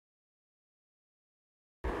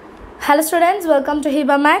Hello students, welcome to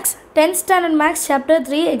Hiba Max 10th standard Max chapter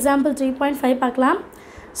 3 example 3.5 பார்க்கலாம்.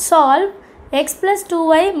 Solve x plus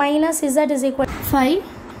 2y minus z is equal to 5,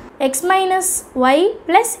 x minus y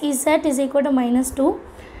plus z is equal to minus 2,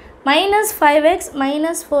 minus 5x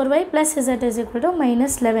minus 4y plus z is equal to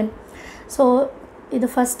minus 11. So, இது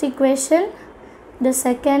first equation, இது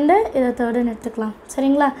second, இது third எடுத்துக்கலாம்.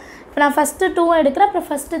 சரிங்களா? இப்போ நான் first 2 எடுக்கிறேன், அப்புறம்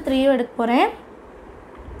first 3 எடுக்க போகிறேன்.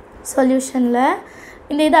 சொல்யூஷனில்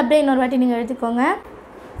இந்த இது அப்படியே இன்னொரு வாட்டி நீங்கள் எழுதிக்கோங்க.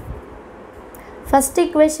 ஃபஸ்ட்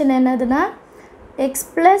ஈக்குவேஷன் என்னதுன்னா X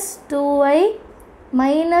plus 2y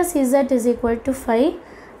minus Z is equal to 5.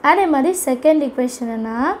 அதே மாதிரி செகண்ட் ஈக்குவேஷன் என்ன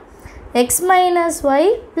X minus Y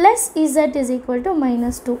plus Z is equal to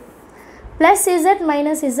minus 2. Plus Z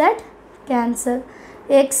minus Z cancel.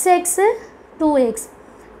 X x 2x,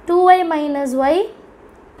 2y minus Y,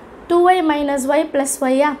 2y minus Y plus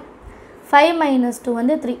ஒய்யா 5 minus 2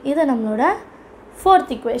 வந்து 3. இது நம்மளோட fourth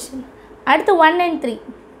equation. அடுத்து 1 and 3.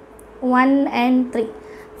 1 and 3.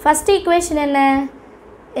 First equation என்ன?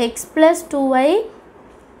 x plus 2y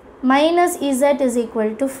minus z is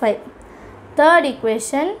equal to 5. Third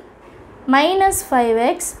equation minus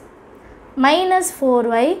 5x minus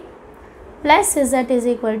 4y plus z is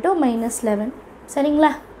equal to minus 11.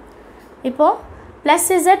 சரிங்களா? இப்போ plus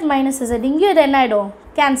z minus z இங்கே இது என்ன ஆகிடும்?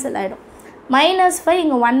 கேன்சல் ஆகிடும். minus 5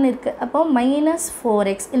 இங்கே 1 இருக்குது. அப்போ minus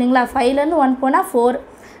 4x இல்லைங்களா? 5லேருந்து 1 போனால் 4,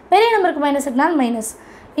 பெரிய நம்பருக்கு மைனஸ் இருக்குனால் மைனஸ்.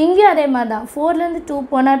 இங்கேயும் அதே மாதிரி தான், 4லேருந்து 2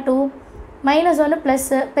 போனால் 2, மைனஸ் 1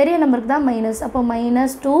 ப்ளஸ்ஸு, பெரிய நம்பருக்கு தான் மைனஸ். அப்போ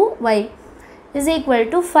minus 2y is equal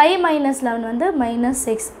to 5 minus 11 வந்து மைனஸ்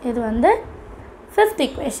 6. இது வந்து ஃபிஃப்த்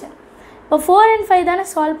ஈக்குவேஷன். இப்போ 4 and 5 தானே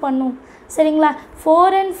சால்வ் பண்ணும். சரிங்களா?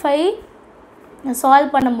 4 and 5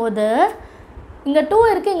 சால்வ் பண்ணும்போது இங்கே 2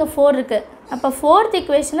 இருக்குது, இங்கே 4 இருக்குது. அப்போ ஃபோர்த்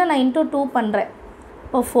ஈக்குவேஷனை நான் இன்ட்டு 2 பண்ணுறேன்.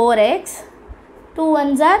 இப்போ 4x, 2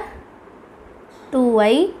 1s are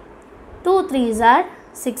 2y, 2 3s are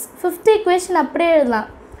 6. Fifth equation அப்படியே எழுதலாம்.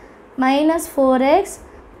 Minus 4x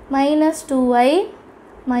minus 2y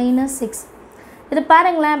minus 6. இது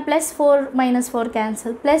பாருங்களேன், plus 4 minus 4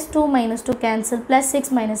 cancel, plus 2 minus 2 cancel, plus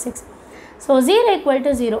 6 minus 6. So 0 equal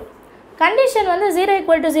to 0. Condition வந்து 0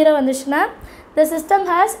 ஈக்குவல் டு 0 வந்துச்சுன்னா the system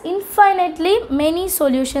has infinitely many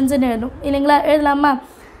solutions in எழுதும் இல்லைங்களா? எழுதலாமா?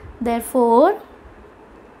 therefore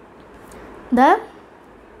the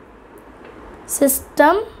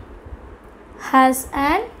system has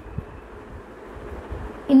an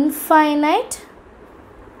infinite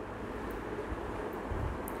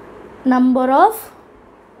number of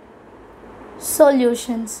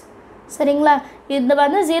solutions. சரிங்களா? இது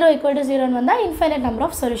வந்து 0 equal to 0 வந்தால் infinite number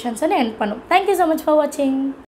of solutions end பண்ணும். Thank you so much for watching.